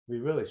We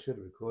really should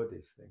record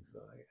these things,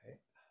 though.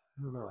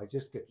 I don't know. I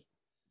just get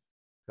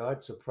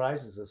God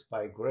surprises us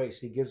by grace.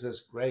 He gives us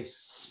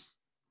grace,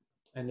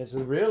 and it's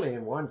really,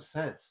 in one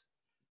sense,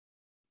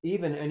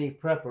 even any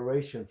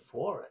preparation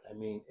for it. I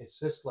mean, it's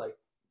just like,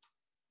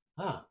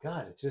 oh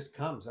God, it just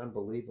comes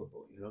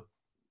unbelievable, you know.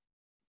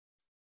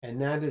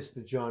 And that is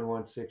the John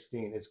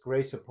 1:16. It's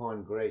grace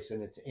upon grace,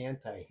 and it's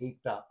anti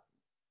heaped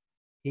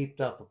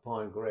up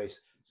upon grace.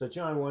 So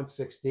John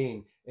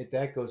 1:16,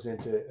 that goes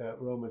into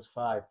Romans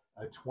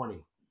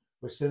 5:20,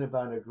 where sin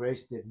abounded,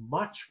 grace did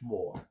much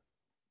more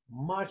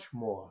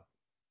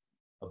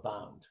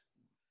abound.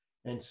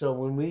 And so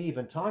when we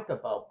even talk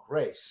about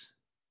grace,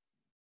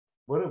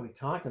 what are we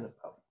talking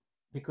about?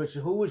 Because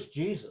who is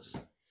Jesus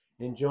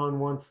in John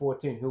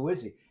 1:14? Who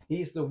is he?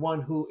 He's the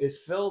one who is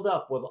filled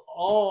up with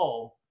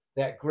all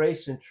that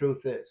grace and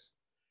truth is.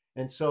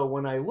 And so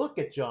when I look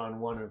at John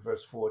 1 and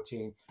verse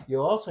 14,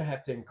 you also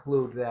have to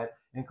include that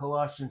in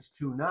Colossians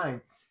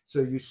 2:9.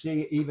 So you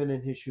see, even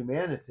in his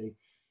humanity,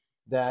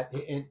 that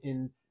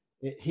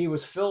he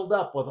was filled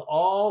up with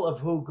all of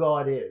who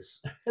God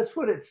is. That's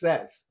what it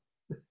says.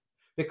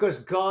 Because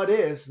God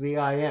is the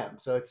I am.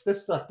 So it's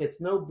just like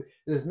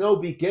there's no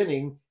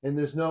beginning and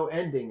there's no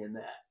ending in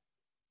that.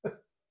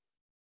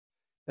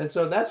 And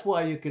so that's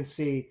why you can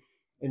see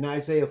in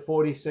Isaiah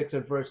 46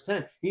 and verse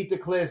 10, he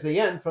declares the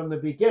end from the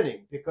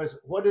beginning, because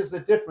what is the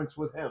difference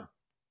with him?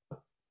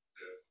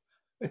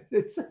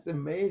 It's just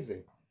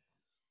amazing.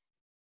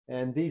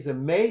 And these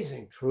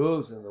amazing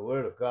truths in the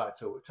Word of God.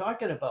 So we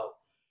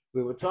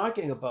were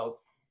talking about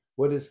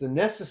what is the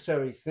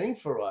necessary thing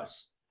for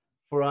us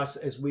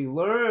as we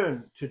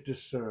learn to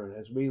discern,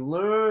 as we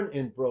learn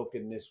in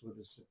brokenness with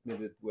a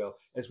submitted will,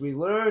 as we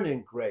learn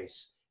in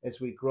grace, as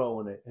we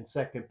grow in it. In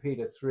 2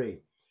 Peter 3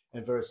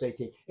 and verse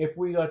 18, if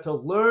we are to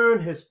learn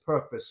his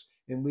purpose,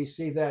 and we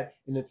see that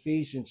in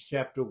Ephesians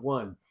chapter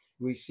 1,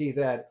 we see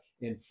that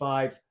in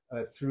 5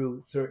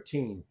 through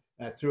 13,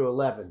 through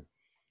 11,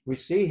 we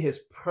see his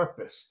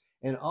purpose,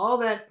 and all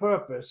that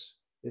purpose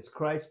is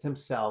Christ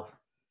himself.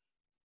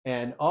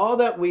 And all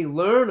that we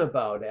learn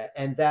about it,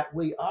 and that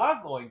we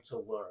are going to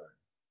learn.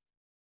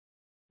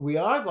 We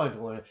are going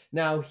to learn it.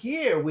 Now,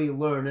 here we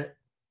learn it,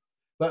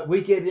 but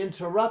we get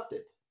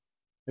interrupted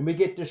and we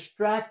get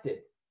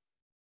distracted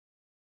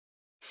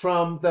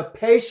from the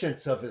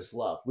patience of his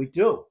love. We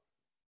do.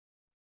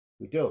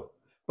 We do.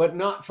 But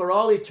not for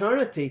all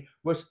eternity.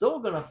 We're still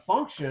going to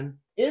function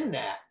in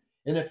that.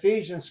 In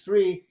Ephesians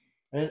 3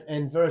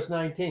 and verse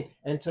 19,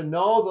 and to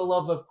know the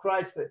love of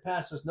Christ that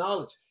passes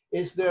knowledge.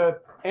 Is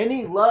there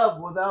any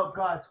love without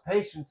God's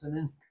patience, and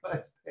in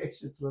God's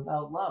patience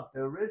without love?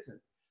 There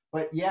isn't.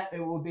 But yet it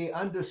will be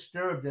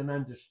undisturbed and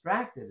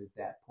undistracted at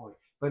that point.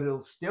 But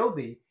it'll still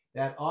be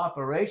that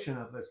operation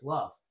of his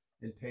love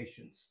and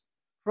patience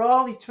for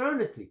all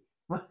eternity.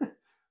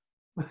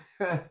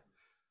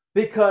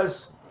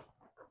 because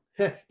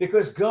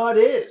God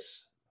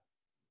is.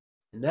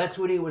 And that's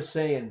what he was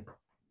saying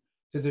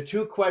to the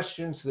two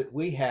questions that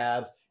we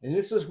have. And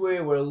this is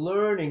where we're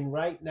learning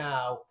right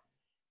now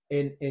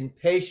in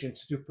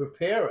patience to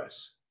prepare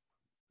us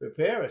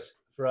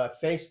for our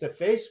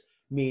face-to-face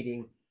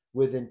meeting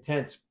with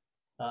intense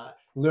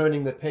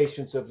learning the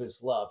patience of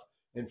his love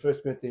in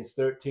 1 Corinthians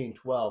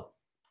 13:12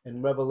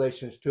 and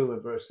Revelations 2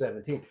 and verse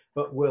 17.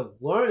 But we're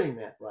learning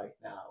that right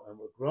now, and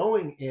we're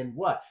growing in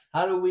what?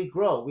 How do we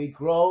grow? We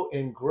grow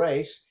in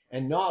grace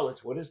and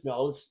knowledge. What is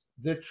knowledge?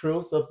 The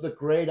truth of the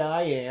great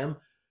I am,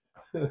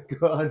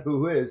 God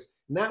who is.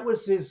 And that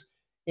was his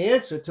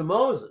answer to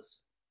Moses.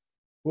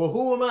 Well,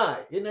 who am I?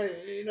 You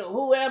know,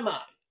 who am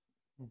I?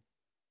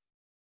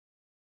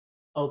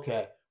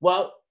 Okay.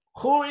 Well,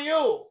 who are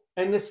you?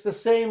 And it's the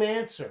same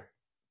answer.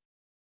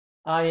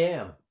 I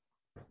am.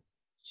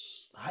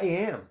 I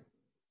am.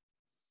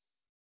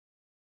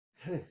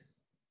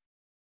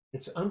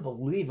 It's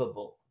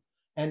unbelievable.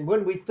 And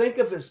when we think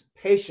of his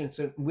patience,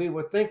 and we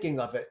were thinking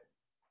of it,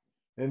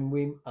 and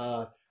we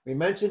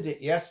mentioned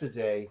it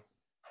yesterday,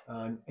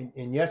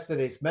 in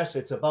yesterday's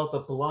message about the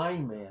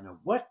blind man and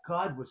what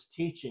God was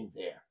teaching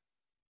there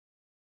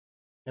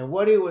and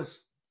what he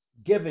was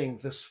giving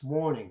this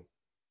morning,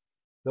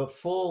 the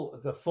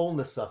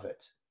fullness of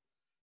it.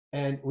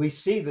 And we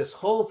see this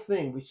whole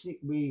thing. We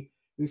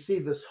see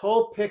this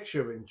whole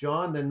picture in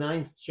John the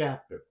 9th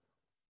chapter.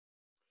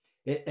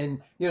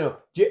 And you know,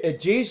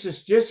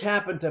 Jesus just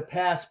happened to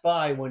pass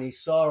by when he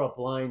saw a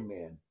blind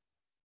man.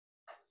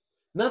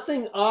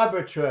 Nothing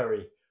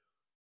arbitrary.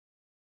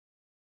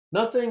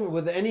 Nothing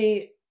with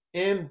any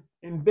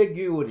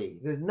ambiguity.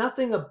 There's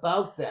nothing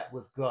about that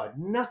with God.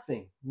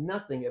 Nothing.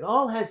 It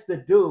all has to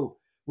do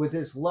with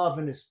his love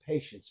and his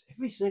patience.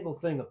 Every single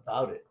thing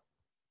about it.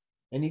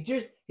 And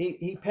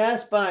he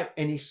passed by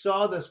and he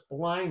saw this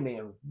blind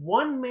man.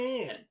 One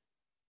blind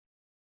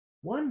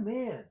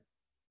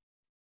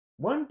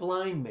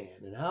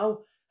man. And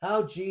how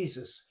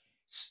Jesus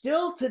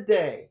still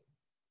today,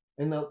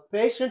 in the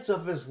patience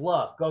of his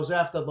love, goes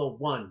after the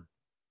one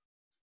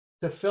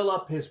to fill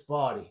up his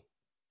body,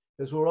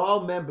 because we're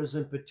all members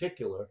in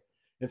particular,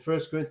 in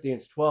 1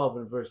 Corinthians 12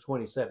 and verse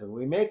 27.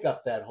 We make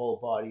up that whole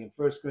body in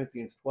 1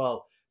 Corinthians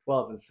 12,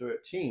 12 and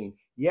 13.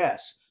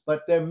 Yes,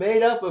 but they're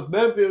made up of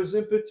members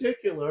in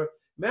particular,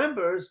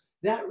 members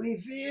that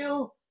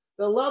reveal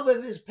the love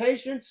of his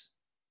patience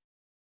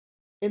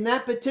in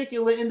that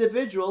particular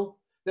individual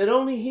that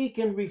only he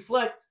can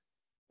reflect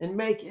and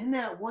make in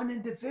that one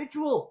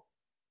individual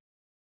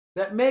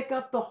that make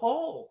up the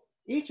whole,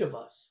 each of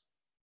us.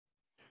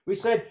 We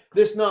said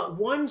there's not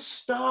one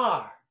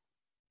star,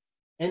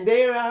 and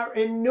they are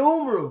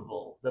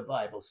innumerable, the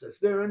Bible says.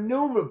 They're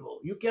innumerable.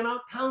 You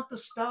cannot count the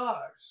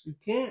stars. You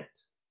can't.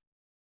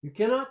 You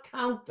cannot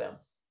count them.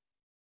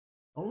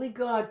 Only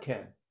God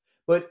can.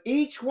 But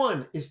each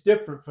one is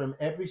different from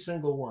every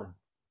single one.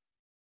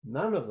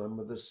 None of them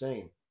are the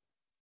same.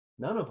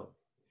 None of them.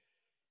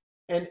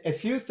 And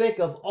if you think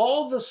of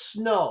all the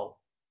snow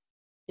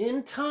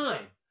in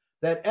time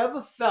that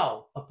ever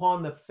fell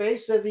upon the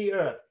face of the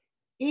earth,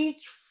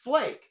 each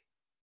flake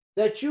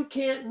that you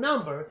can't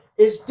number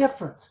is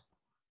different.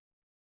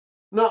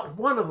 Not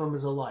one of them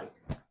is alike.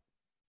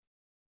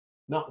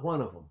 Not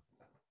one of them.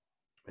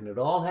 And it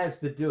all has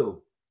to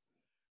do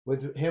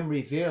with him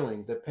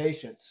revealing the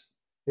patience,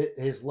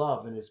 his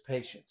love and his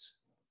patience.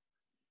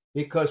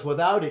 Because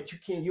without it,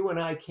 you and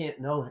I can't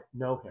know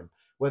him.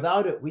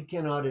 Without it, we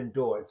cannot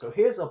endure it. So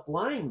here's a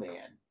blind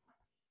man.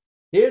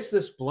 Here's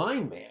this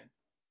blind man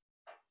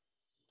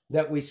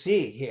that we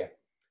see here.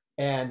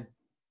 And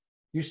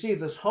you see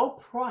this whole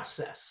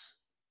process.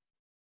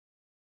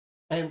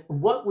 And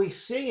what we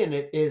see in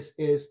it is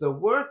the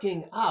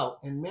working out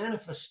and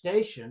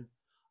manifestation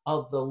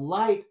of the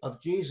light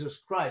of Jesus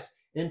Christ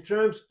in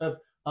terms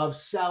of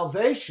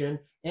salvation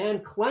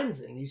and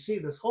cleansing. You see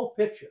this whole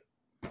picture.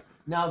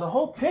 Now, the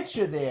whole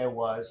picture there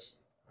was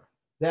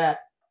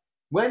that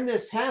when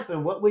this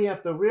happened, what we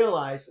have to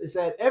realize is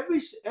that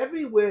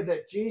everywhere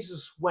that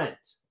Jesus went,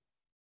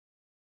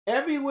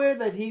 everywhere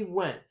that he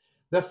went,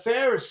 the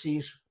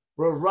Pharisees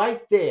were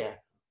right there,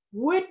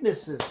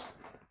 witnesses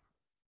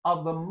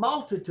of the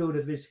multitude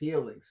of his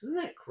healings. Isn't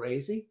that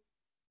crazy?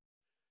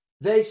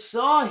 They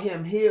saw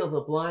him heal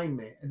the blind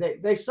man.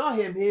 They saw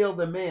him heal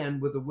the man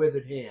with the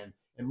withered hand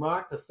in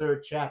Mark, the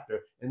 3rd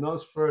chapter, in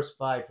those first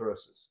 5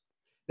 verses.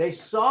 They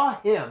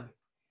saw him.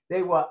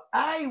 They were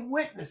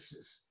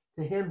eyewitnesses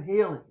to him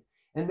healing.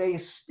 And they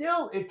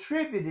still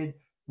attributed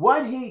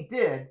what he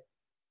did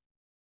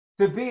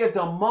to be a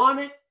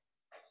demonic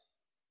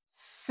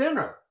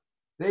sinner.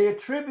 They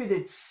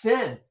attributed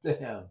sin to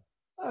him.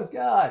 Oh,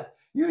 God.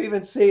 You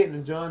even see it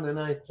in John, the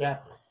 9th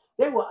chapter.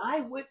 They were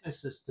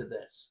eyewitnesses to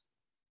this.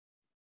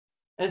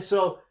 And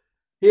so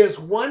here's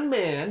one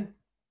man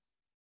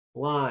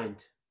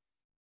blind.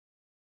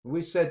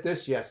 We said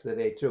this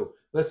yesterday, too.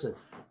 Listen,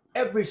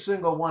 every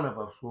single one of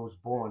us was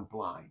born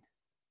blind.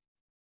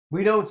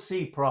 We don't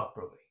see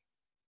properly.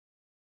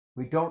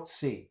 We don't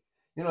see.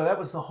 You know, that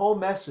was the whole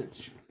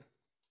message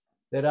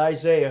that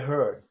Isaiah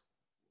heard.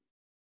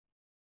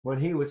 When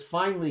he was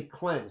finally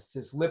cleansed,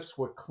 his lips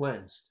were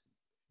cleansed.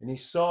 And he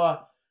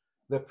saw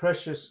the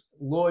precious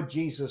Lord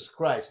Jesus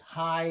Christ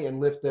high and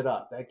lifted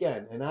up.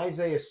 Again, in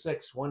Isaiah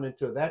 6, 1 and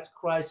 2, that's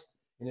Christ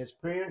in his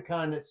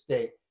pre-incarnate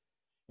state.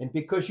 And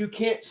because you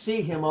can't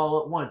see him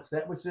all at once,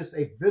 that was just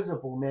a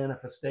visible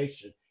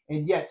manifestation.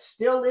 And yet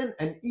still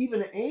and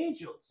even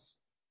angels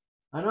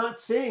are not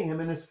seeing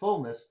him in his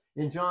fullness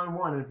in John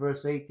 1 and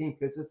verse 18,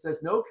 because it says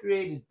no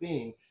created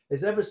being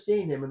has ever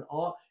seen him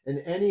in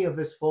any of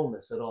his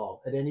fullness at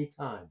all, at any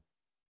time.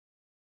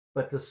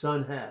 But the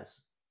Son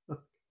has.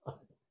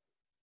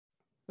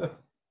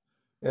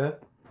 Yeah.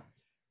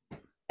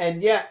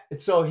 And yet,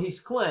 so he's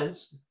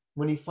cleansed.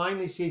 When he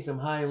finally sees him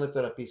high and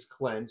lifted up, he's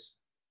cleansed.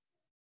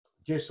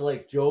 Just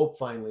like Job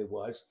finally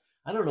was.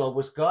 I don't know,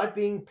 was God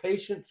being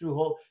patient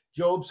through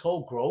Job's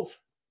whole growth?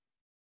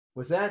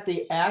 Was that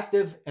the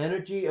active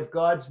energy of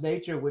God's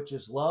nature, which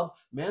is love,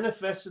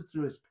 manifested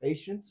through his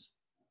patience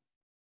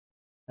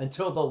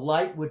until the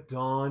light would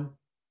dawn?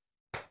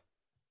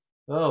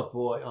 Oh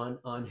boy,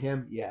 on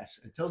him, yes.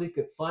 Until he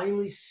could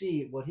finally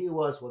see what he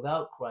was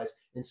without Christ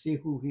and see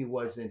who he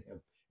was in him.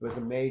 It was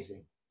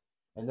amazing.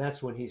 And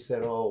that's when he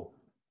said, oh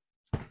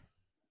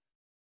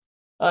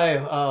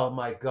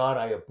my God,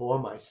 I abhor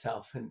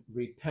myself and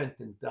repent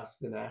in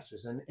dust and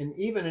ashes. And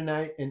even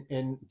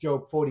in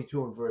Job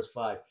 42 and verse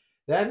 5,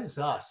 that is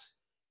us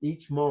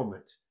each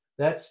moment.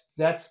 That's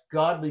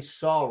godly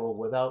sorrow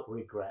without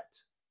regret.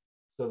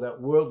 So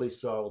that worldly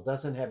sorrow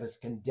doesn't have its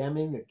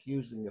condemning,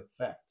 accusing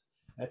effect.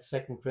 That's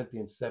 2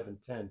 Corinthians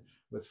 7:10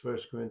 with 1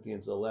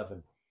 Corinthians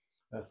 11,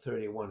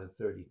 31 and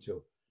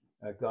 32.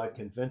 God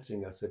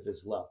convincing us of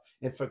his love.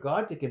 And for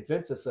God to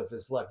convince us of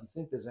his love, you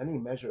think there's any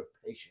measure of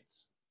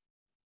patience?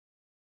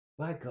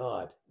 My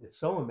God, it's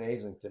so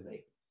amazing to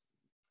me.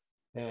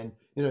 And,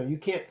 you know, you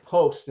can't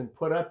post and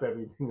put up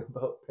everything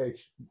about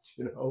patience,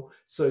 you know,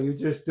 so you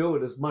just do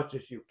it as much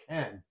as you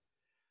can.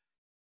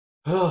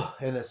 Oh,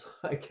 and it's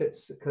like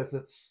because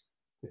it's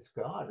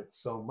God, it's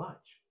so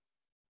much,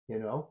 you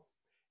know,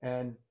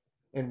 and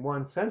in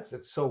one sense,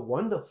 it's so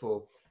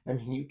wonderful. I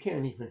mean, you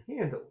can't even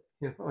handle it,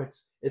 you know,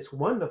 it's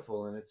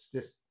wonderful, and it's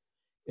just,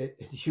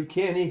 You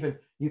can't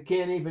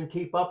even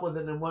keep up with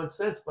it in one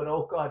sense. But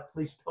oh God,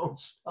 please don't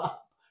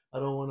stop. I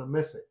don't want to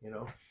miss it.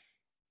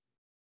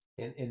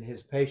 In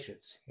his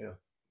patience.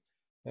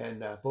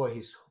 And boy,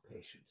 he's so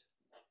patient.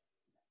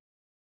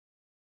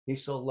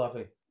 He's so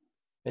loving,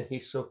 and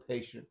he's so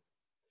patient.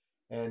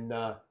 And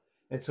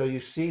so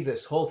you see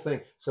this whole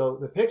thing. So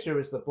the picture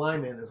is the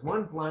blind man. There's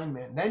one blind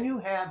man. Then you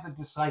have the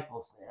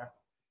disciples there.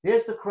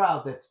 Here's the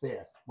crowd that's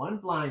there. One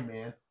blind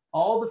man,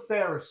 all the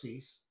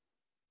Pharisees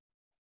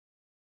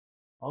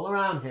all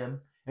around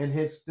him, and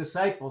his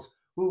disciples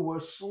who were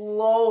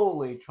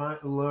slowly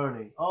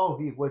learning.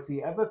 Oh, was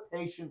he ever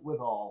patient with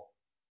all?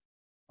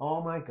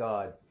 Oh my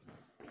God,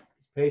 he's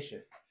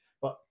patient.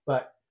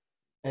 But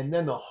and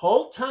then the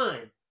whole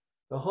time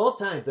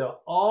they're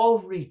all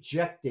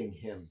rejecting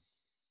him.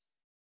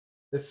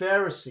 The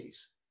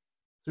Pharisees,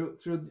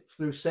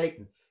 through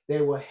Satan,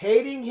 they were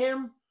hating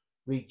him,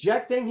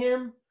 rejecting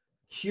him,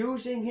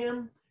 accusing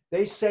him.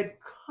 They said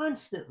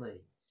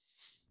constantly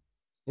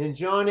in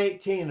John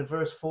 18 and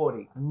verse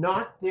 40,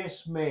 not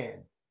this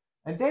man.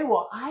 And they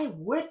were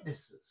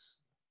eyewitnesses.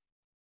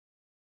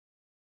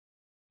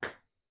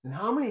 And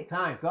how many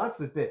times, God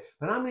forbid,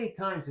 but how many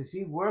times has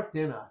he worked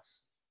in us?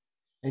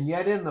 And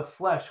yet in the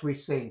flesh we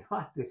say,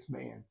 not this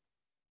man.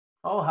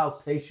 Oh, how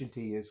patient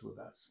he is with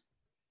us.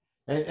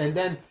 And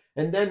then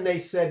they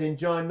said in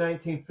John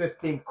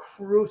 19:15,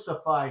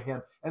 crucify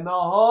him. And the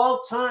whole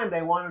time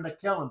they wanted to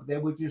kill him. They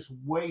were just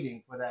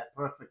waiting for that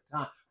perfect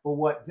time, for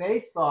what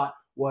they thought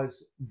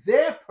was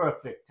their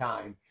perfect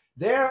time,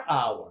 their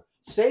hour,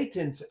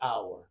 Satan's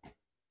hour,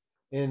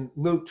 in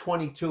Luke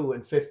 22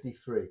 and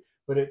 53.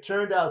 But it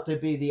turned out to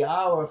be the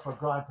hour for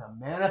God to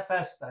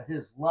manifest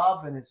his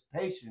love and his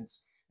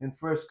patience in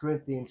 1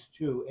 Corinthians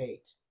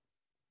 2:8.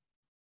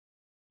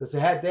 Because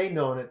had they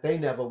known it, they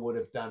never would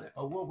have done it.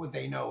 Or what would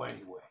they know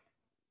anyway?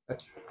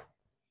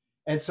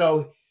 And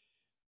so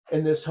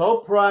in this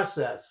whole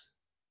process,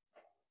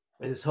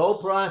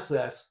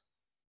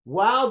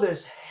 while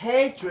this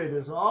hatred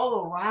is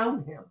all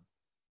around him,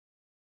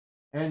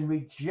 and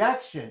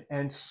rejection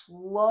and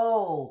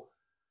slow,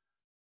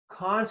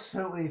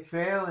 constantly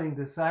failing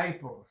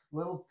disciples,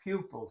 little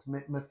pupils,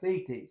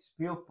 mathetes,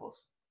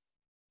 pupils,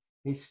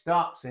 he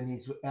stops and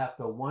he's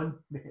after one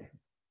man.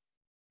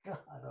 God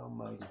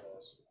almighty.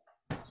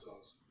 That's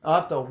awesome.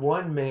 After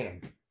one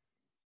man.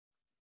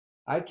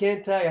 I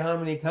can't tell you how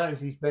many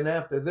times he's been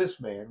after this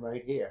man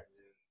right here.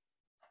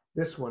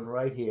 This one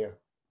right here.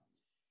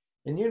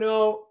 And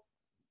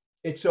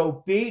it's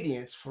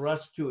obedience for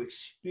us to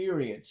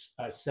experience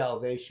our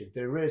salvation.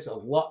 There is a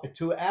lot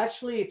to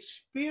actually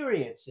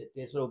experience it.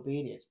 There's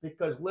obedience.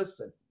 Because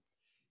listen,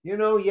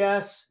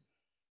 yes,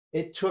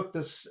 it took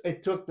the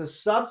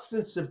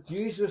substance of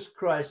Jesus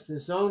Christ,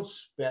 his own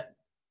spit.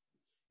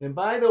 And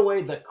by the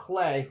way, the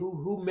clay,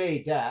 who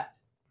made that?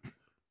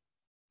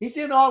 He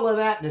did all of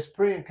that in his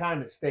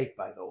pre-incarnate state,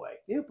 by the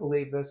way. Do you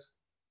believe this?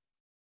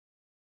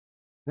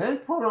 Then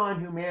put on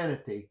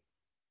humanity.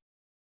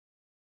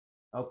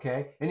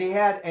 Okay? And he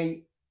had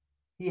a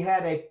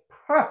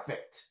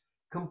perfect,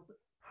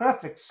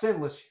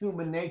 sinless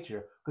human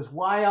nature. Because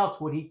why else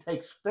would he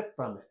take spit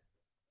from it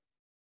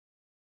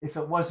if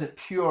it wasn't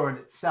pure in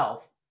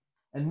itself?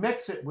 And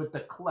mix it with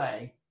the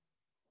clay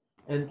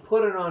and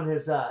put it on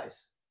his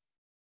eyes.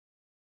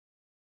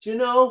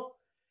 Do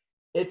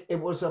it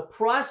was a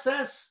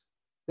process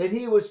that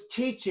he was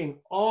teaching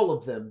all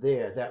of them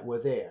there that were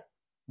there.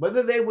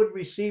 Whether they would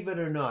receive it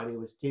or not, he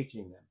was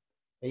teaching them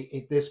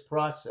this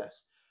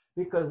process.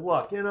 Because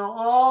look,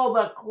 all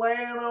the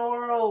clay in the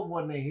world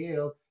wouldn't have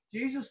healed.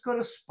 Jesus could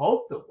have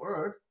spoke the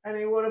word and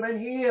he would have been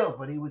healed,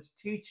 but he was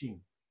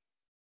teaching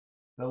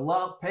the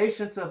love,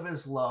 patience of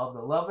his love,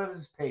 the love of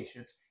his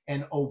patience,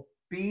 and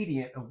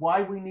obedient, and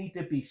why we need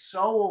to be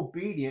so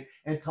obedient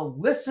and to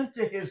listen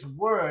to his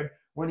word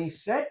when he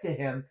said to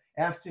him,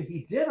 after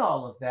he did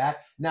all of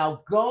that,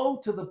 now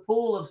go to the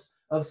pool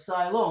of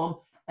Siloam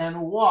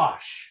and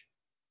wash.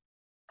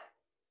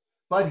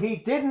 But he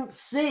didn't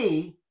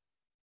see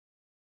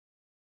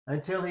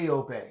until he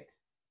obeyed.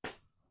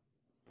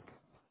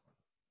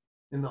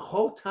 And the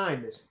whole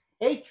time is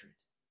hatred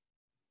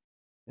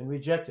and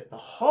rejection. The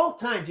whole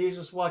time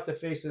Jesus walked the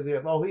face of the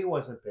earth, he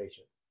wasn't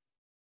patient.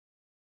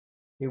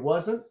 He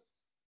wasn't.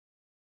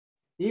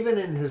 Even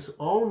in his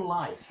own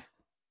life,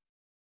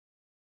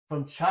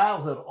 from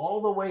childhood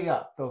all the way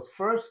up, those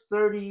first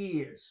 30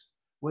 years,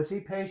 was he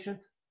patient?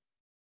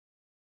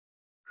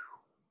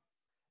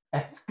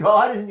 As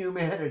God in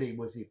humanity,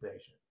 was he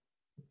patient?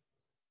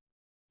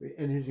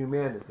 In his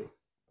humanity.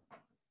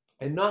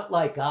 And not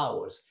like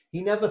ours.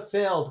 He never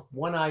failed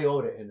one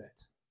iota in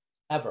it.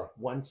 Ever.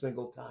 One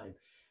single time.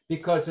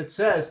 Because it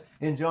says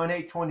in John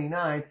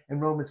 8:29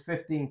 and Romans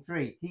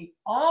 15:3, he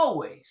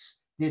always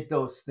did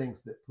those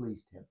things that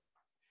pleased him.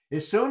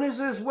 As soon as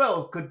his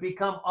will could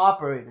become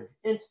operative,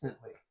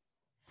 instantly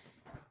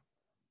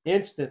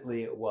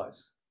it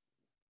was.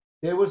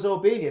 There was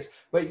obedience,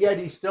 but yet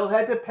he still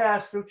had to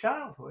pass through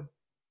childhood.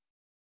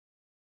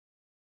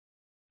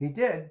 He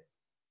did.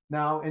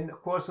 Now,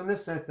 of course, in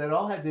this sense, that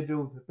all had to do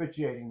with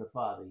propitiating the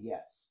Father,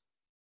 yes.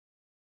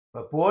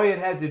 But boy, it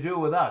had to do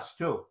with us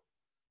too,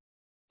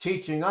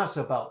 teaching us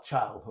about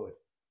childhood,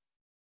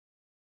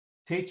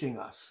 teaching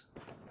us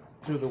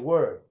through the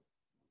Word.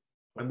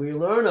 And we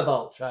learn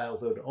about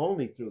childhood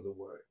only through the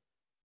Word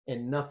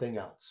and nothing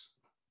else.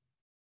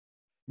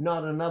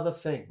 Not another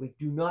thing. We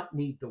do not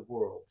need the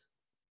world.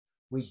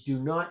 We do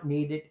not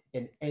need it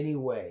in any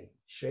way,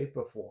 shape,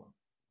 or form.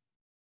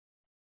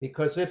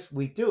 Because if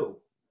we do,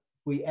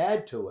 we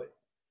add to it,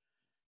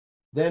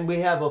 then we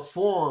have a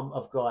form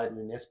of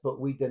godliness, but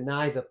we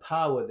deny the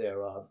power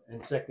thereof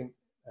in 2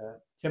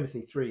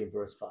 Timothy 3 and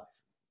verse 5.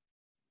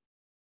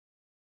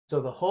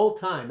 So the whole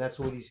time, that's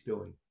what he's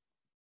doing.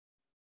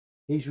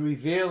 He's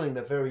revealing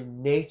the very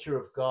nature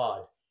of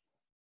God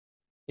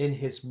in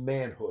his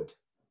manhood.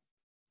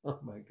 Oh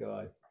my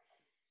God.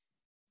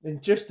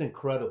 And just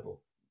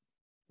incredible,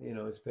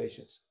 his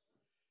patience.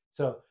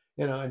 So,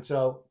 and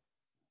so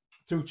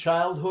through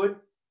childhood,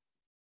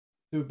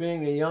 through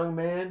being a young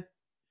man,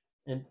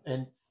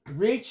 and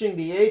reaching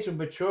the age of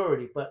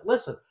maturity. But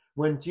listen,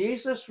 when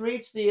Jesus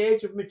reached the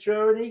age of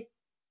maturity,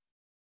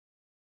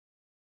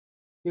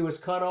 he was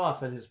cut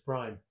off in his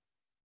prime.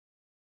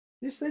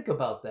 Just think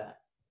about that.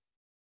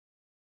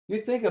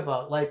 You think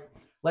about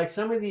like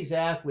some of these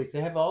athletes,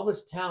 they have all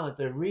this talent,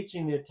 they're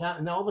reaching their talent,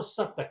 and all of a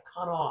sudden they're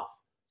cut off.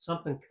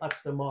 Something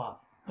cuts them off.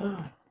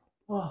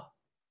 Oh.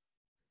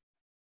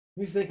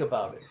 You think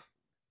about it.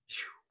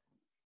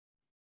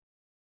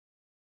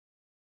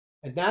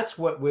 And that's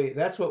what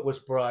was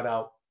brought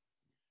out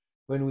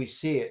when we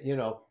see it,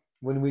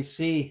 when we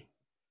see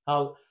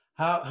how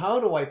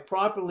do I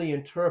properly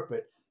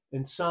interpret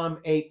in Psalm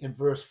 8 and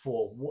verse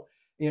 4,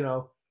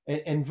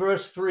 and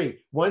verse 3,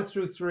 1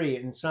 through 3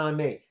 in Psalm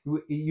 8.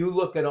 You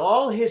look at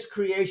all his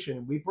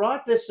creation. We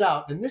brought this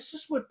out, and this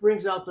is what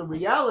brings out the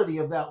reality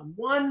of that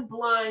one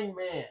blind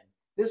man.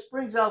 This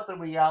brings out the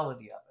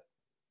reality of it.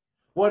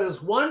 What does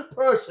one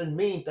person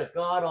mean to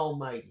God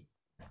Almighty?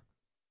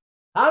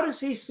 How does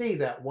he see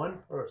that one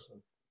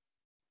person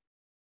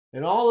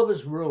in all of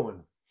his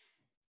ruin?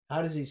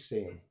 How does he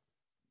see him?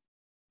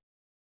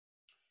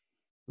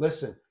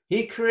 Listen,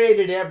 he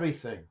created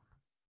everything.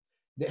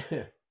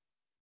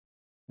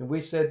 And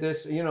we said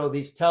this,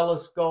 these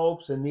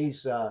telescopes and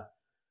these,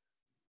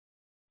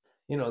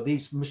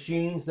 these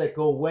machines that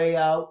go way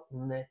out,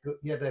 and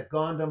they've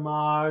gone to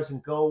Mars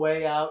and go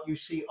way out. You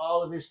see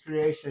all of his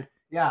creation.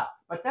 Yeah,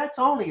 but that's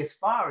only as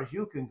far as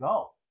you can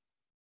go.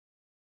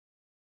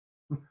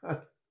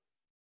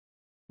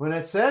 When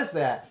it says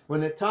that,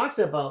 when it talks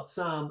about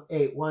Psalm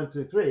 8, 1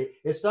 through 3,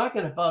 it's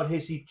talking about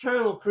his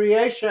eternal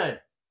creation.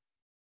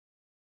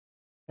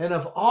 And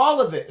of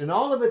all of it, and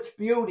all of its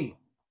beauty.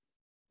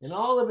 And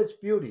all of its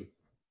beauty.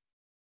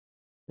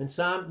 And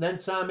then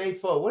Psalm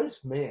 8, 4, what is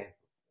man?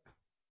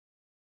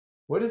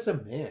 What is a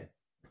man?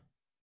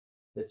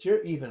 That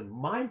you're even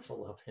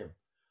mindful of him.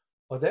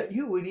 Or that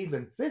you would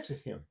even visit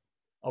him.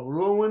 A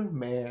ruined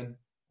man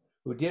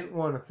who didn't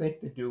want a thing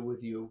to do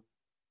with you.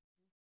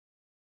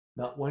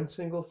 Not one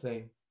single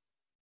thing.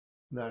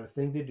 Not a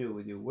thing to do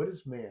with you. What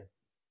is man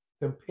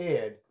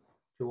compared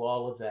to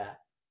all of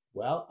that?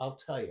 Well, I'll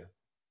tell you.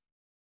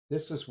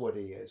 This is what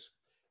he is.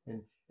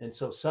 And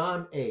so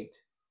Psalm 8,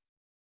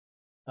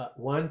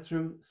 1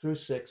 through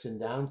 6 and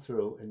down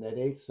through, in that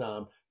 8th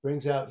Psalm,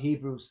 brings out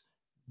Hebrews,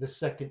 the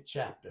 2nd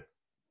chapter.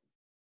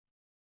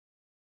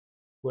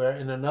 Where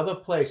in another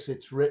place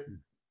it's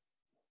written,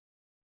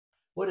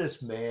 what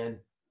is man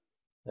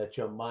that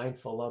you're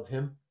mindful of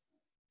him?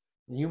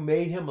 You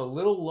made him a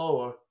little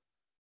lower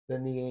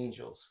than the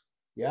angels.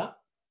 Yeah,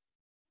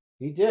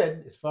 he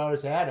did, as far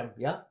as Adam.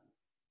 Yeah,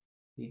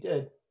 he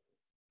did.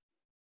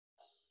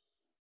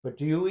 But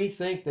do you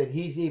think that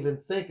he's even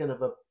thinking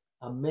of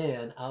a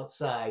man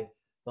outside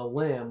the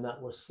lamb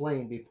that was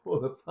slain before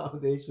the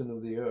foundation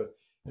of the earth?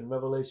 In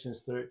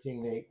Revelations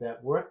 13:8,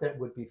 that work that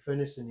would be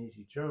finished in his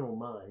eternal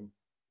mind,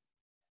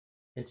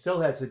 it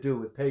still has to do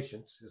with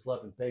patience, his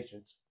love and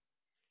patience.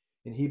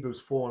 In Hebrews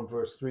 4 and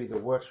verse 3, the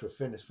works were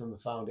finished from the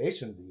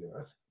foundation of the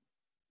earth,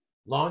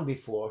 long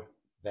before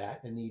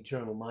that in the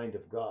eternal mind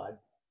of God,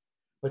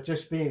 but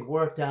just being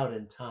worked out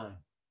in time.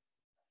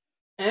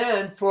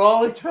 And for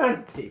all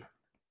eternity,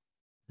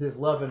 his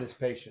love and his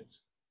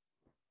patience.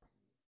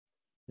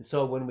 And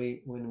so when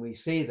we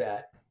see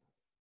that,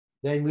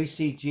 then we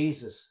see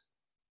Jesus.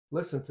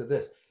 Listen to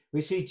this.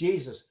 We see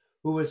Jesus,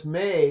 who was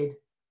made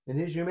in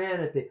his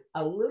humanity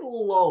a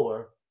little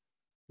lower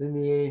than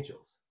the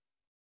angels.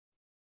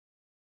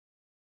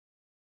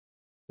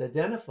 To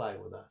identify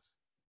with us.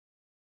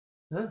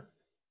 Huh?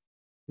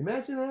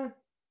 Imagine that?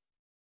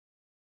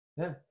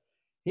 Yeah.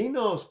 He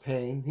knows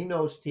pain. He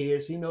knows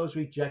tears. He knows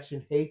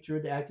rejection,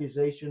 hatred,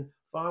 accusation,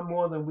 far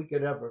more than we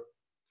could ever.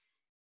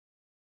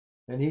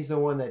 And he's the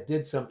one that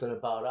did something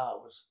about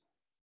ours.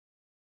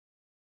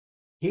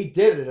 He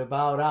did it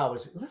about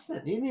ours.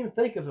 Listen, he didn't even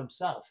think of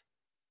himself.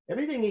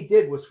 Everything he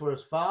did was for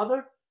his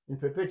Father in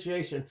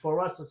propitiation,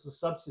 for us as a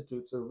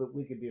substitute so that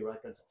we could be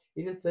reconciled.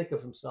 He didn't think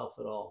of himself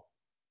at all.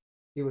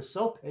 He was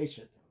so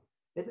patient.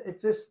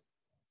 It's just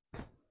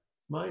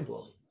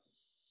mind-blowing.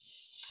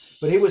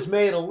 But he was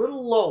made a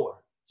little lower,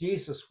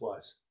 Jesus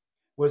was,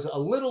 was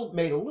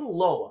made a little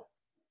lower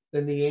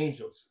than the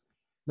angels.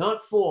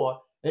 Not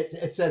for,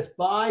 it says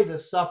by the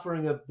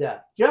suffering of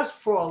death, just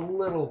for a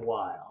little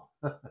while.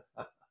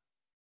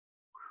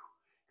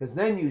 Because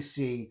then you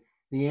see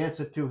the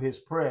answer to his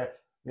prayer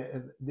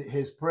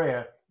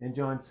in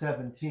John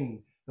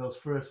 17, those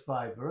first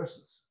 5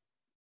 verses.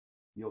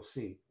 You'll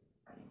see.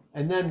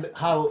 And then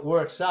how it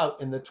works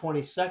out in the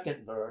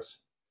 22nd verse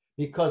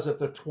because of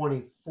the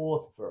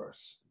 24th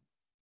verse.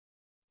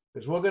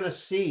 Because we're going to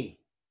see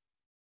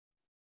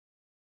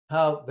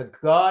how the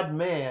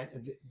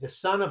God-man, the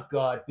Son of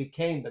God,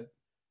 became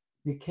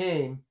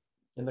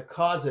and the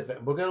cause of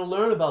it. We're going to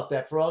learn about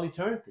that for all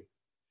eternity.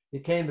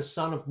 Became the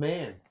Son of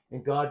Man,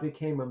 and God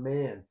became a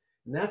man.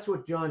 And that's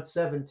what John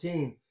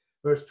 17,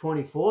 verse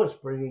 24 is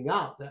bringing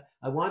out. That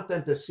I want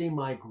them to see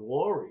my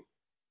glory.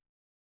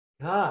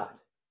 God.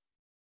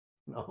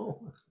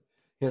 No.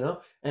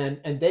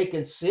 And they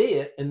can see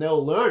it and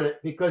they'll learn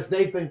it because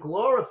they've been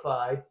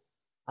glorified.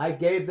 I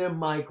gave them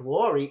my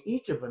glory,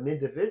 each of them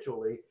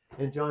individually,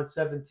 in John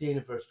 17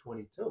 and verse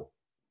 22.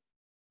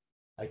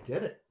 I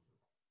did it.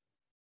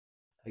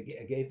 I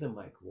gave them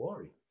my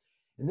glory.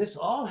 And this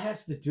all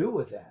has to do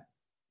with that.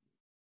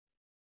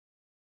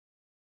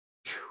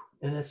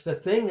 And it's the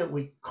thing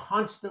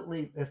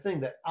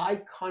that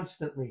I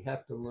constantly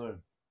have to learn.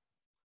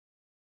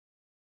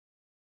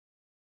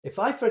 If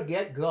I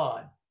forget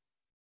God,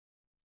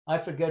 I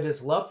forget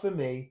his love for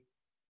me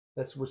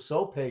that was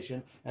so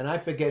patient, and I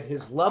forget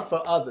his love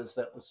for others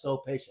that was so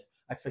patient.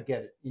 I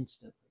forget it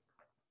instantly.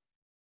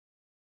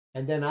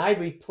 And then I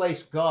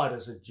replace God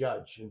as a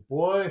judge. And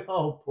boy,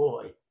 oh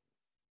boy,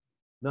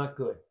 not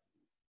good.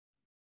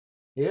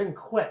 He didn't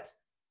quit.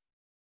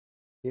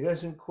 He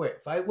doesn't quit.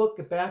 If I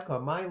look back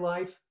on my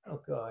life,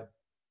 oh God,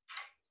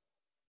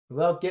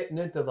 without getting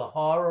into the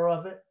horror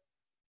of it,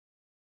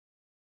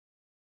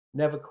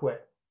 never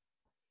quit.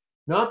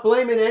 Not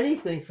blaming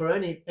anything for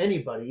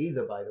anybody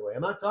either, by the way.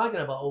 I'm not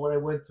talking about what I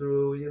went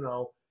through, in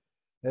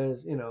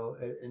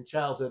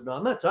childhood. No,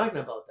 I'm not talking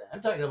about that.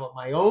 I'm talking about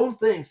my own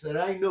things that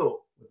I knew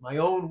with my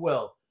own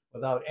will,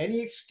 without any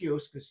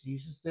excuse, because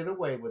Jesus did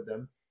away with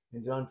them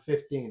in John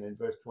 15 and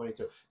verse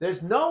 22.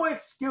 There's no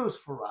excuse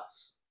for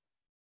us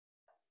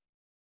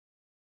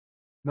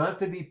not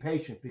to be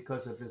patient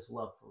because of his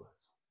love for us.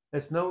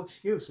 There's no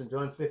excuse in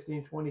John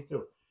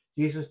 15:22.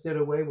 Jesus did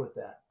away with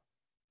that.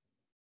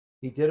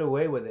 He did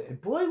away with it. And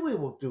boy, we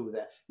will do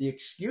that. The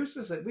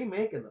excuses that we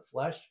make in the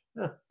flesh,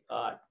 oh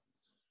God.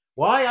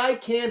 Why I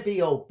can't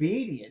be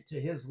obedient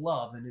to his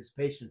love and his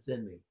patience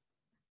in me.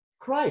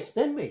 Christ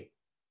in me.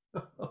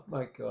 Oh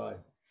my God.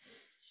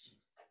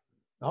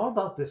 All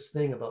about this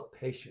thing about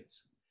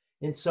patience.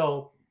 And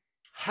so,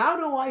 how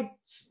do I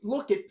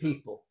look at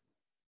people?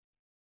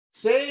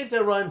 Saved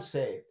or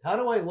unsaved? How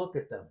do I look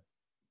at them?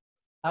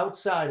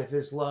 Outside of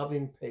his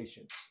loving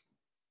patience.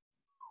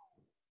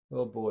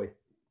 Oh boy.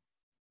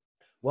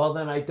 Well,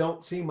 then I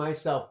don't see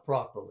myself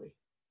properly.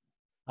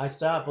 I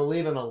start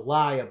believing a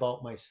lie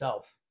about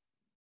myself.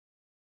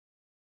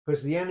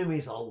 Because the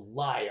enemy's a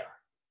liar.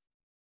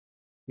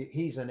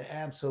 He's an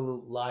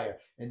absolute liar.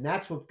 And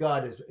that's what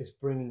God is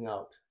bringing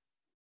out.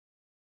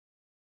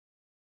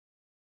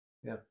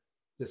 Yeah,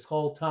 this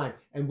whole time.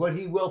 And what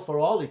he will for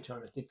all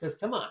eternity. Because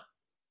come on.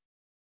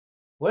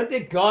 When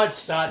did God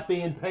start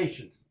being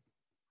patient?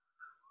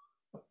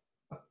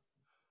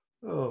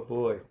 Oh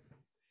boy.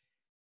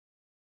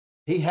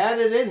 He had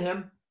it in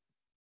him.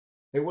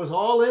 It was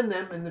all in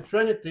them in the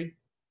Trinity.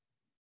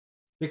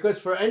 Because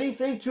for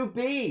anything to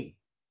be,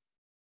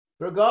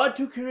 for God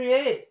to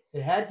create,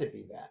 it had to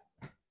be that.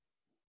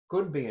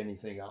 Couldn't be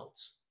anything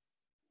else.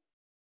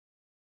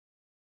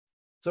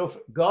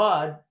 So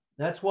God,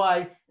 that's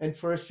why in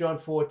 1 John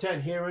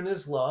 4:10, herein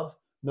is love,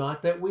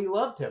 not that we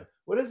loved him.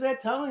 What is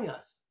that telling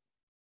us?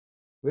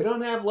 We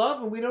don't have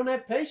love and we don't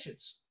have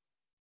patience.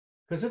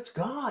 Because it's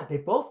God. They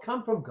both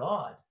come from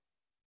God.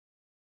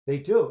 They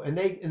do. And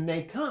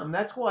they come.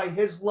 That's why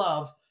his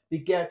love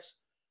begets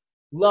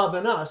love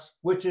in us,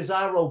 which is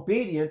our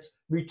obedience,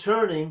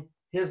 returning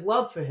his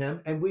love for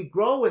him. And we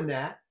grow in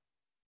that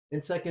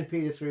in 2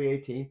 Peter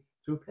 3:18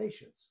 through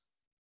patience.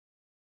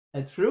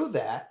 And through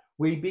that,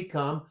 we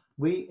become,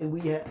 we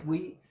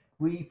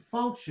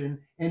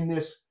function in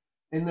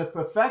the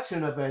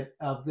perfection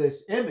of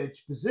this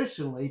image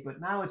positionally, but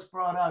now it's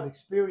brought out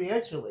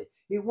experientially.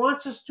 He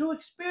wants us to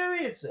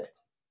experience it.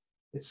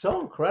 It's so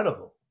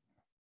incredible.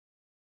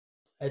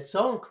 It's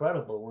so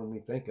incredible when we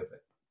think of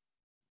it.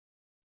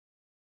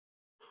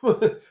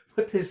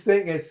 But this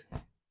thing is,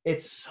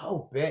 it's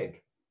so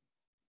big.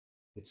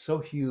 It's so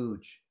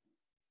huge.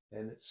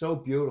 And it's so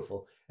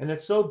beautiful. And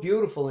it's so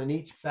beautiful in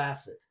each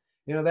facet.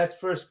 That's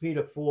 1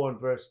 Peter 4 and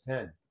verse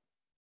 10.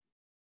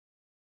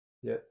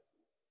 Yeah.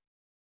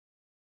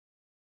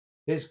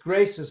 His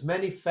grace is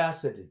many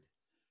faceted.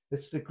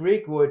 It's the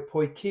Greek word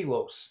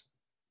poikilos.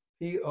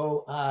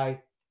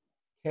 Poikilos.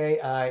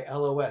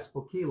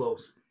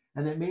 Poikilos.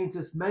 And it means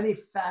it's many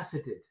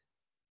faceted.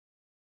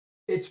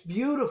 It's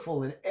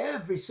beautiful in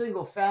every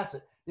single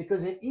facet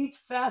because in each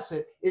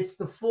facet, it's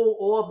the full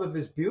orb of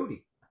his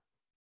beauty.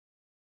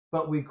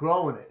 but we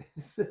grow in it.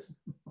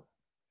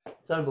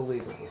 It's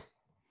unbelievable.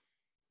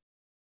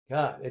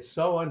 God, it's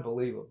so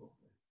unbelievable.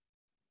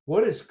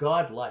 What is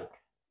God like?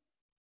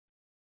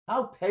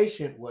 How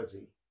patient was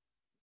he?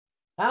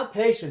 How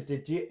patient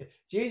did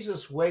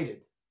Jesus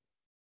waited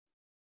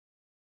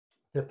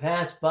to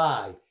pass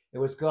by? It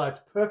was God's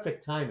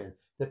perfect timing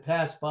to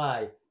pass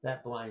by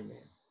that blind man.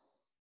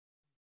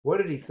 What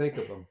did he think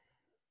of him?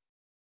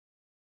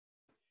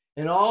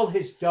 In all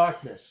his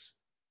darkness,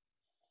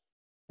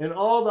 in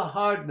all the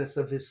hardness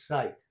of his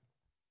sight,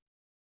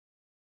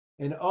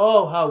 and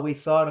oh, how we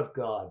thought of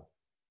God.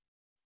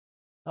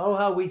 Oh,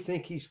 how we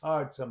think he's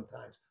hard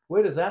sometimes.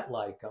 Where does that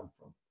lie come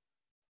from?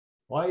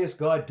 Why is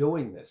God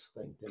doing this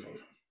thing to me?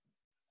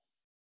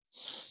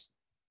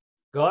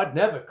 God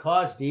never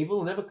caused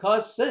evil, never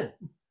caused sin.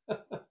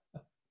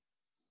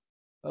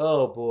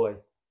 Oh, boy.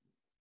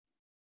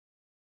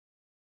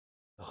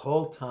 The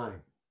whole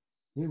time.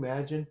 Can you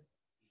imagine?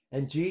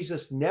 And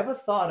Jesus never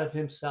thought of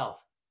himself.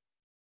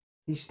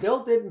 He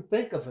still didn't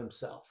think of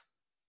himself.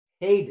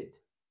 Hated.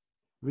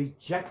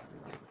 Rejected.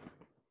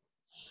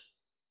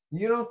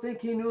 You don't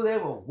think he knew they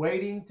were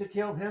waiting to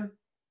kill him?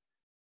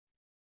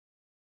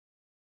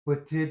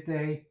 But did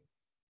they?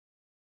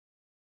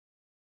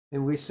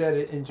 And we said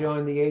it in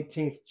John the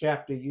 18th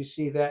chapter. You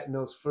see that in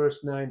those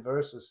first 9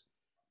 verses.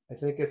 I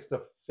think it's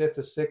the 5th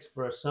or 6th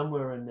verse,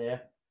 somewhere in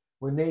there.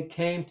 When they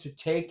came to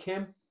take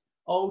him,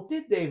 oh,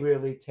 did they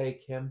really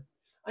take him?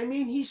 I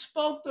mean, he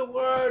spoke the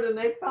word and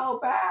they fell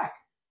back.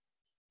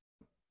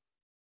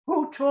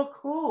 Who took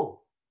who?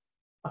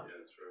 Yeah,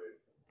 that's right.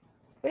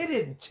 They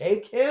didn't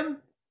take him.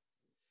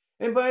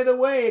 And by the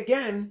way,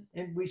 again,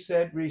 and we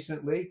said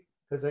recently,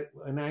 because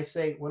when I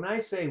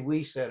say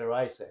we said or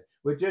I said,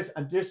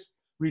 I'm just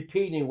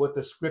repeating what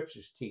the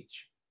scriptures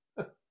teach.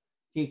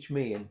 Teach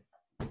me and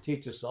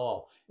teach us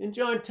all. In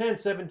John 10,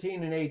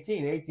 17 and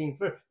 18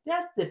 verse,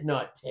 death did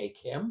not take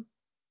him.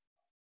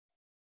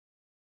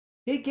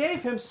 He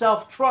gave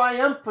himself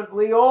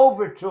triumphantly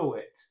over to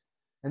it.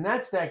 And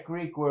that's that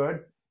Greek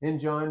word in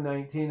John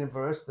 19 and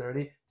verse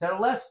 30,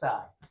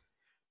 tetelestai.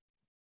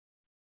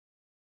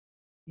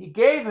 He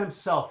gave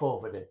himself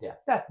over to death.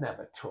 That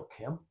never took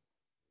him.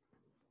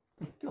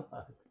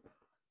 God.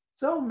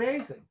 So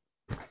amazing.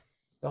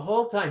 The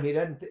whole time he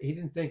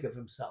didn't think of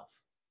himself.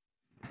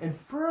 And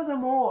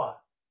furthermore,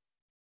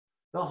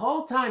 the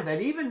whole time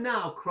that even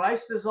now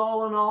Christ is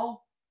all in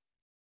all,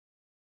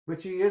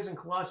 which he is in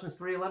Colossians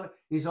 3:11,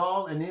 he's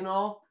all and in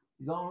all,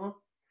 he's all in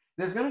all.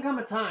 There's going to come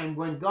a time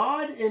when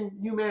God and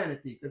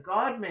humanity, the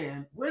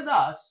God-man with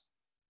us,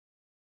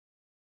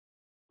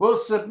 will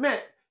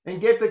submit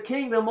and give the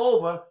kingdom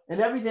over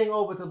and everything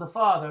over to the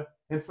Father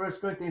in 1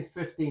 Corinthians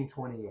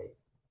 15:28.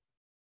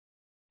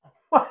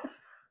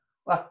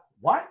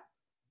 What?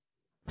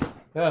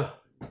 Oh.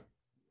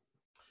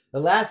 The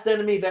last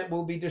enemy that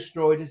will be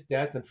destroyed is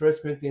death in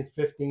 1 Corinthians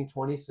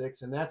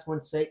 15:26, and that's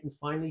when Satan's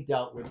finally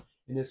dealt with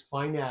in his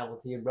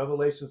finality in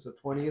Revelations, the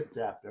 20th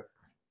chapter,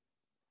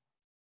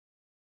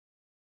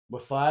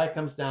 where fire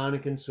comes down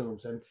and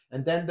consumes him.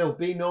 And then there'll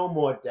be no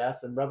more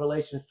death in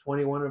Revelations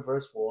 21 and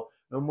verse 4.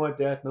 No more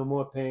death, no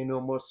more pain, no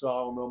more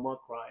sorrow, no more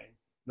crying,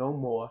 no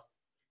more.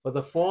 For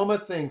the former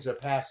things are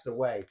passed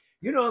away.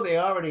 You know they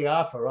already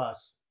are for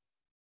us.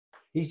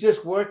 He's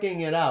just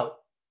working it out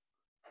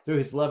through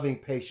his loving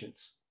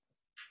patience.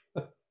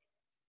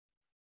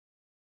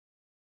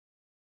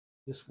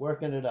 Just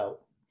working it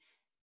out.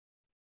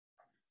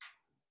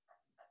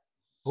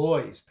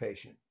 Boy, he's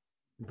patient.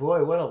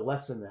 Boy, what a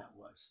lesson that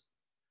was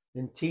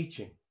in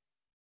teaching.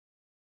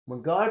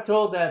 When God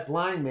told that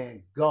blind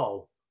man,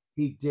 go,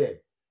 he did.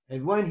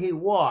 And when he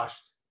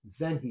washed,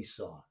 then he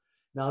saw.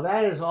 Now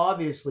that is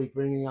obviously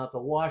bringing out the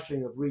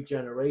washing of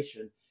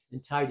regeneration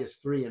in Titus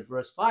 3 and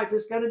verse 5.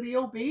 There's got to be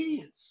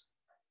obedience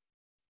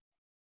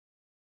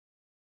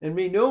and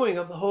renewing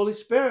of the Holy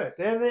Spirit.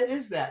 There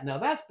is that. Now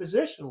that's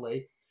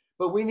positionally,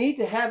 but we need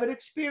to have it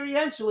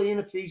experientially in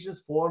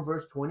Ephesians 4 and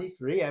verse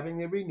 23, having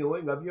the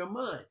renewing of your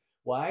mind.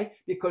 Why?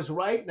 Because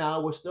right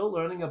now we're still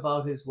learning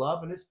about his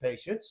love and his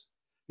patience,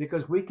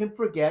 because we can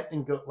forget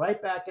and go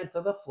right back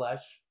into the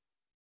flesh,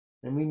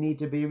 and we need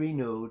to be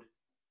renewed.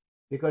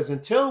 Because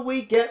until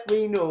we get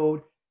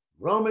renewed,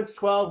 Romans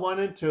 12, 1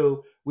 and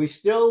 2, we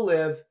still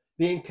live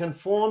being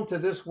conformed to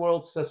this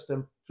world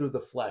system through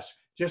the flesh,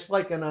 just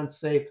like an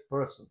unsaved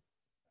person.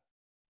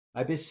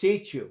 I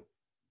beseech you,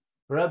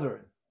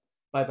 brethren,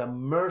 by the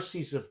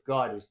mercies of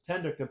God, his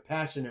tender,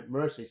 compassionate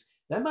mercies,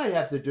 that might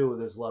have to do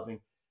with his loving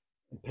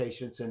and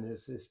patience and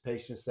his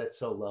patience that's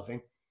so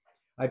loving.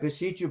 I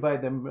beseech you by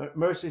the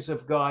mercies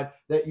of God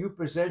that you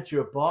present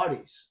your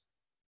bodies.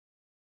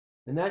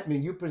 And that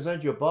means you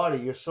present your body,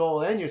 your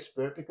soul, and your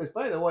spirit, because,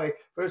 by the way,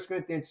 1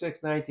 Corinthians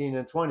 6, 19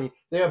 and 20,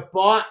 they are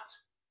bought.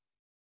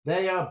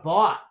 They are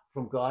bought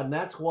from God, and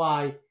that's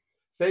why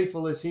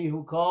faithful is he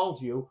who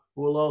calls you,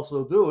 who will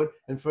also do it,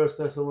 in 1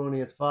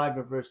 Thessalonians 5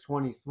 and verse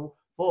 24.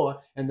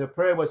 And the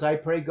prayer was, I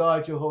pray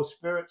God your whole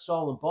spirit,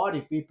 soul, and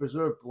body be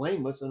preserved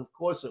blameless, and of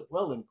course it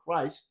will in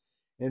Christ.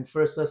 in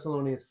 1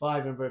 Thessalonians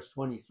 5 and verse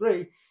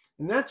 23.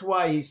 And that's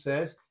why he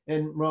says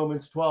in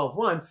Romans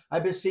 12:1, I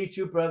beseech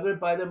you, brethren,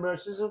 by the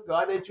mercies of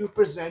God, that you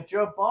present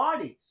your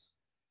bodies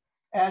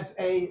as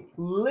a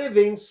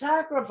living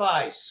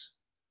sacrifice,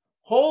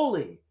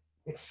 holy,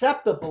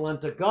 acceptable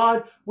unto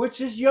God,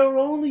 which is your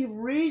only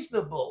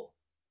reasonable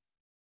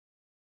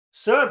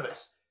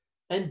service.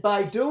 And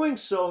by doing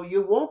so,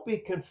 you won't be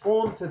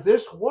conformed to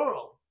this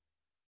world.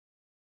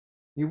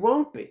 You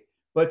won't be,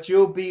 but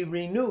you'll be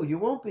renewed. You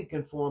won't be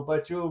conformed,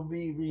 but you'll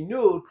be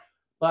renewed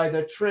by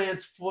the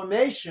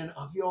transformation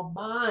of your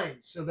mind,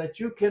 so that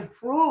you can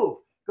prove,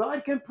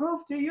 God can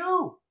prove to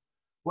you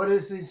what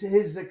is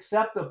his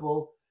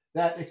acceptable,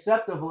 that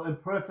acceptable and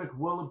perfect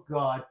will of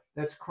God.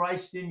 That's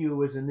Christ in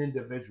you as an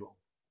individual.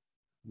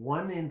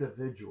 One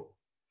individual.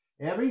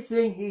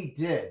 Everything he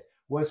did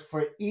was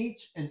for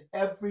each and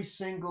every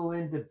single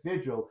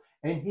individual,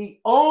 and he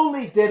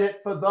only did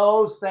it for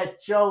those that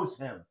chose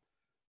him.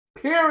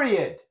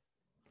 Period.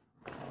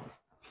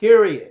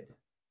 Period.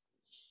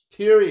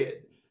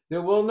 Period.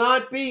 There will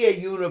not be a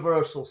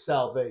universal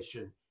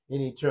salvation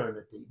in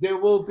eternity. There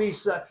will be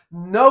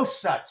no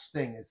such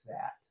thing as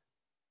that.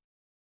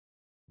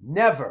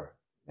 Never.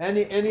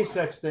 Any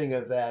such thing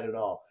as that at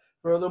all.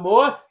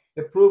 Furthermore,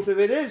 the proof of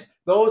it is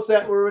those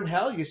that were in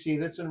hell. You see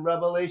this in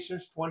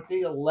Revelations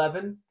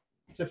 20:11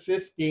 to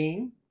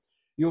 15.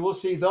 You will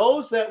see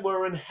those that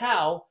were in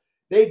hell,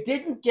 they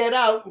didn't get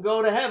out and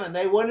go to heaven.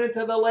 They went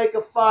into the lake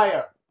of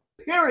fire.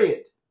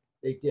 Period.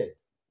 They did.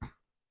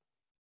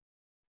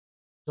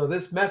 So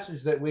this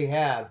message that we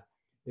have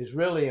is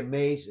really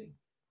amazing,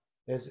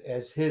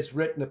 as his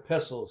written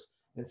epistles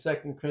in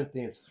 2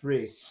 Corinthians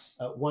 3,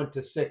 1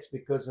 to 6,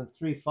 because in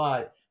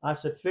 3:5, our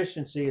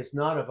sufficiency is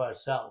not of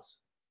ourselves.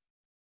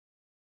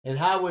 And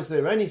how was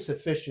there any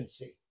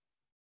sufficiency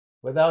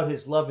without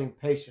his loving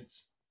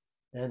patience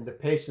and the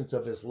patience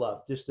of his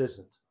love? Just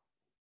isn't.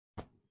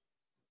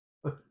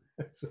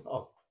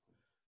 So,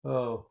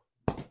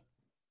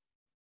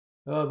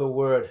 the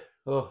word.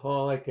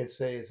 All I can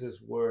say is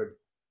his word,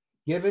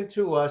 given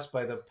to us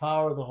by the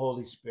power of the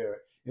Holy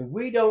Spirit. And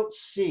we don't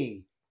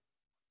see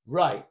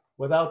right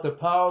without the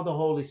power of the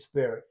Holy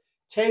Spirit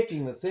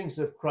taking the things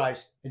of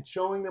Christ and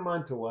showing them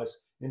unto us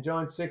in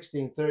John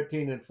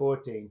 16:13 and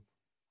 14.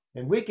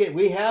 And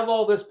we have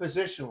all this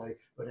positionally,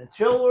 but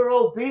until we're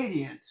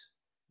obedient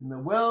and the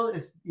will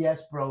is,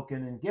 yes,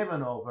 broken and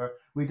given over,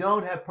 we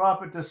don't have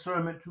proper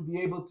discernment to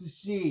be able to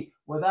see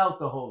without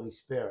the Holy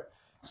Spirit.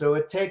 So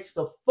it takes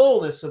the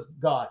fullness of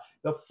God,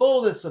 the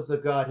fullness of the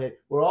Godhead.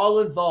 We're all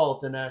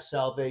involved in our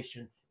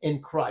salvation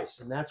in Christ.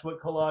 And that's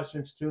what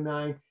Colossians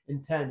 2:9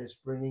 and 10 is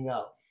bringing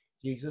out.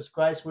 Jesus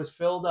Christ was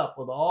filled up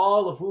with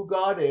all of who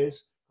God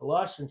is,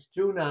 Colossians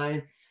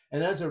 2:9.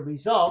 And as a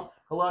result,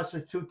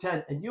 Colossians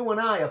 2:10, and you and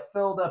I are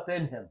filled up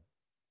in him.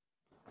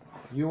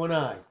 You and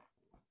I.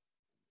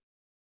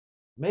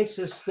 Makes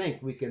us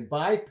think we can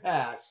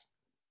bypass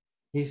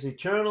his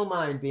eternal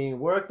mind being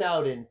worked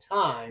out in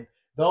time,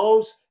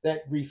 those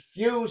that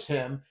refuse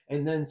him,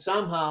 and then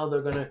somehow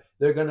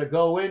they're gonna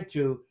go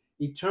into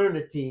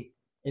eternity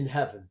in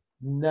heaven.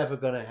 Never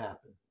gonna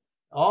happen.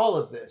 All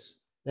of this,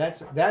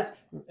 that's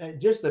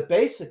just the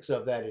basics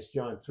of that is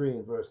John 3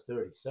 and verse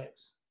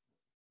 36.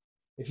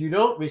 If you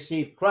don't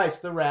receive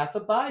Christ, the wrath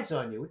abides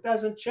on you. It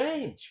doesn't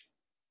change.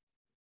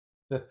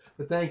 But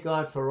thank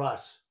God for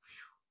us.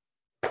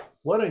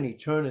 What an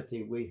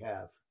eternity we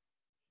have.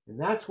 And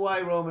that's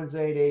why Romans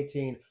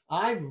 8:18,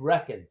 I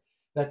reckon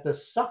that the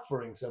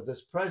sufferings of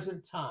this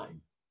present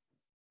time,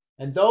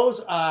 and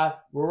those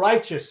are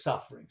righteous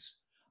sufferings,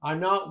 are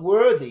not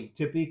worthy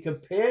to be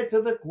compared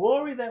to the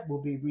glory that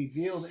will be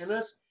revealed in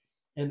us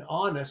and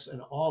on us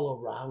and all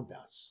around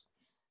us.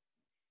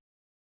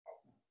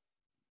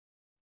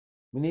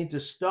 We need to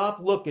stop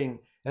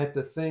looking at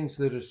the things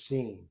that are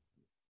seen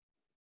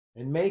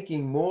and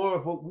making more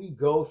of what we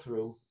go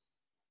through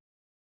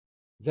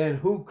than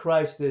who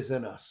Christ is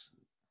in us.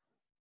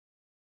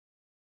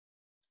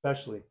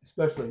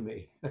 Especially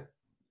me.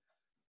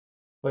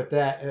 But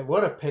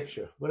what a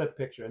picture.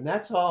 And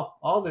that's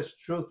all this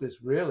truth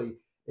is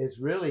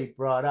really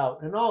brought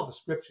out in all the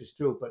scriptures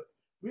too, but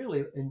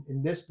really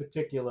in this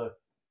particular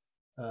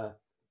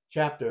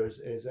chapter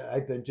is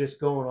I've been just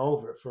going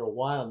over it for a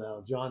while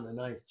now, John the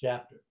 9th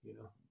chapter,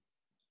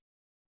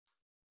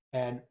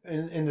 And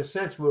in a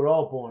sense, we're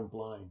all born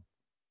blind.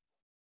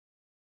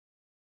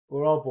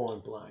 We're all born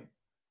blind.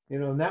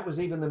 And that was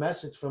even the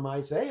message from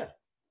Isaiah.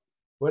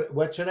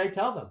 What should I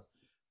tell them?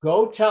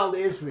 Go tell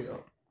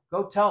Israel.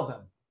 Go tell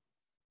them.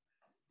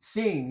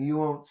 Seeing, you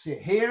won't see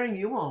it. Hearing,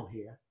 you won't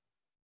hear.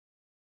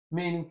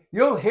 Meaning,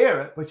 you'll hear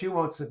it, but you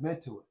won't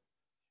submit to it.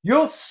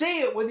 You'll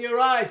see it with your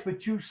eyes,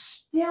 but you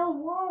still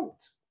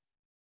won't.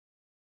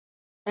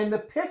 And the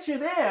picture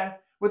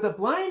there with the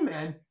blind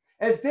men,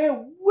 as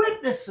they're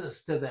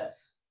witnesses to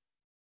this.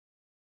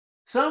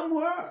 Some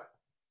were.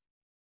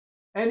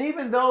 And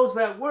even those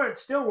that weren't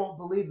still won't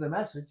believe the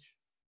message.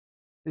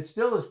 It's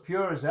still as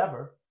pure as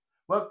ever.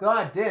 What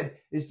God did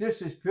is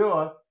just as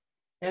pure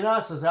in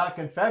us as our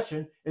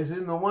confession is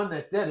in the one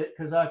that did it,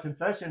 because our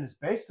confession is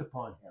based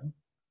upon him.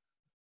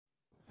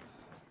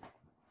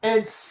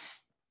 And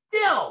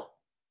still,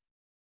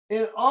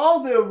 in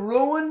all their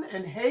ruin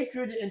and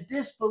hatred and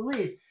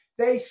disbelief,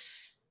 they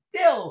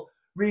still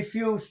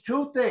refuse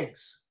two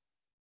things.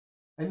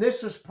 And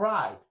this is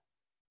pride.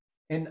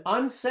 And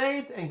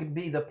unsaved, and can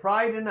be the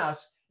pride in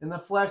us, in the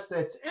flesh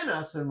that's in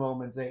us in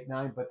Romans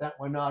 8:9, but that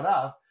we're not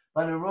of.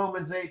 But in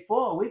Romans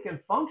 8:4, we can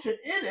function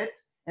in it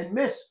and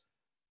miss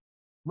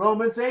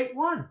Romans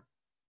 8:1,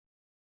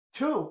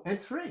 2,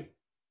 and 3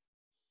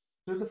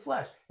 through the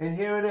flesh. And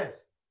here it is.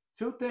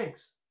 Two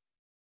things.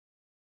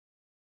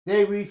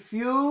 They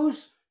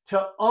refuse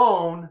to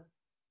own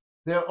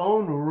their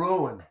own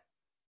ruin.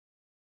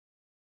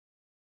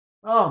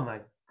 Oh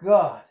my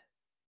God.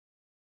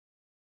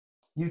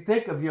 You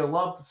think of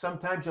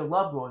sometimes your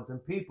loved ones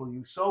and people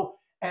you so,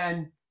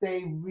 and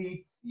they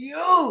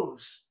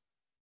refuse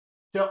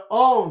to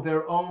own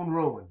their own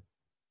ruin.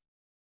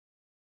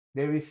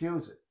 They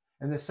refuse it.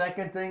 And the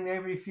second thing they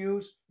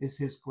refuse is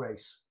His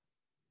grace.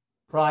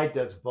 Pride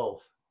does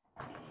both.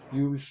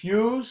 You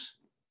refuse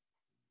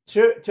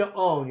to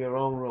own your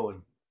own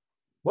ruin.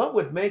 What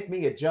would make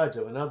me a judge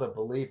of another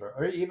believer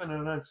or even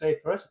an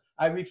unsaved person?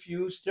 I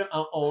refuse to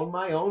own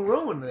my own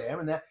ruin there.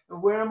 And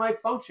where am I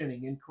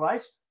functioning? In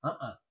Christ?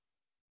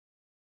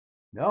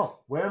 No.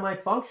 Where am I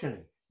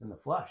functioning? In the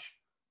flesh.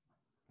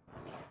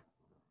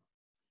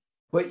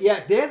 But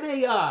yet there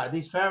they are,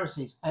 these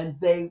Pharisees, and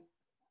they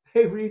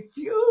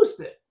refused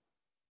it.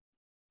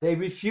 They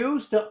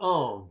refused to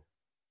own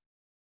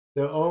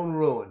their own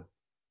ruin.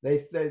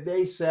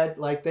 They said,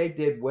 like they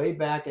did way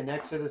back in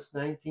Exodus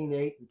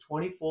 19:8 and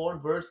 24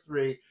 and verse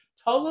 3,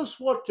 tell us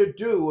what to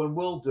do and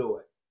we'll do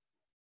it.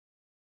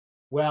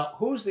 Well,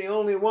 who's the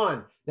only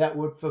one that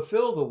would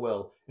fulfill the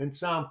will? In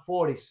Psalm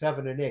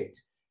 47 and 8.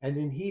 And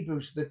in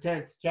Hebrews, the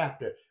 10th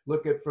chapter,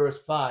 look at verse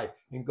 5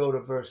 and go to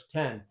verse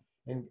 10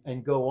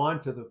 and go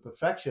on to the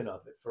perfection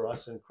of it for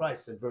us in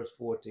Christ in verse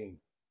 14.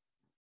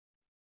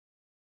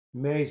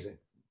 Amazing,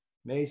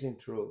 amazing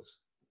truths.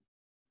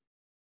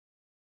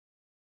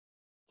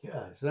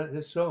 Yeah,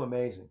 it's so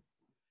amazing.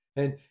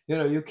 And,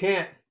 you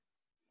can't,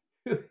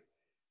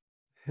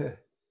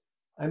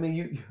 I mean,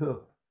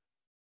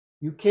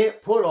 you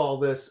can't put all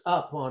this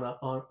up on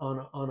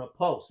a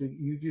post.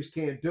 You just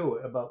can't do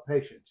it about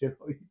patience. You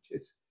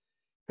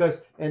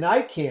just, and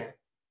I can't.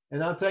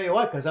 And I'll tell you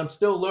what, because I'm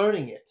still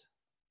learning it.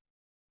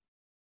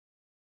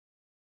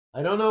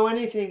 I don't know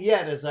anything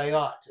yet as I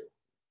ought to.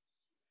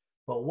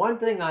 But one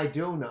thing I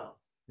do know,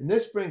 and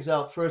this brings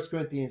out 1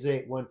 Corinthians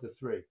 8,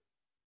 1-3.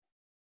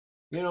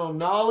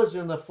 Knowledge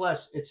in the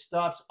flesh, it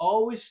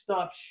always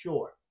stops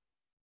short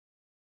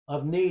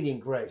of needing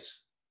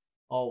grace.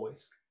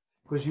 Always.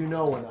 Because you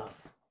know enough.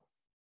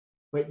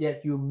 But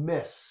yet you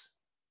miss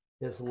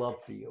His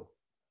love for you.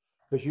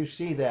 Because you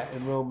see that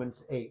in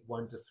Romans 8,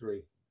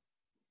 1-3.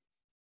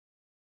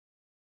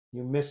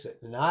 You miss it.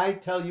 And I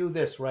tell you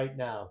this right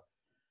now.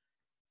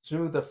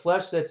 Through the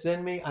flesh that's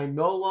in me, I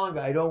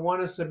don't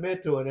want to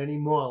submit to it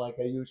anymore like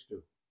I used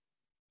to.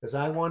 Because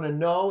I want to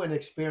know and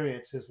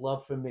experience His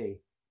love for me.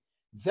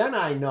 Then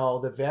I know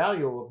the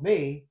value of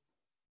me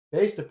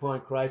based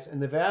upon Christ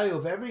and the value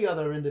of every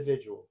other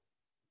individual.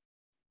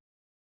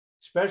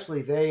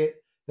 Especially they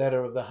that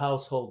are of the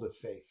household of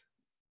faith.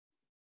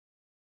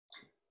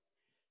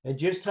 And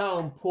just how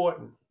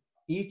important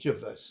each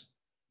of us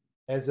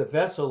as a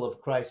vessel of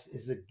Christ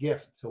is a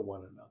gift to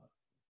one another.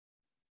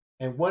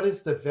 And what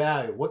is the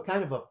value? What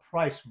kind of a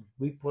price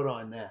we put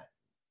on that?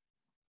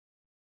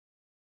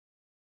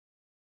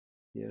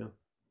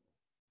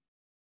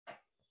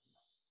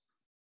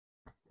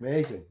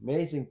 Amazing,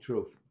 amazing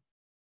truth.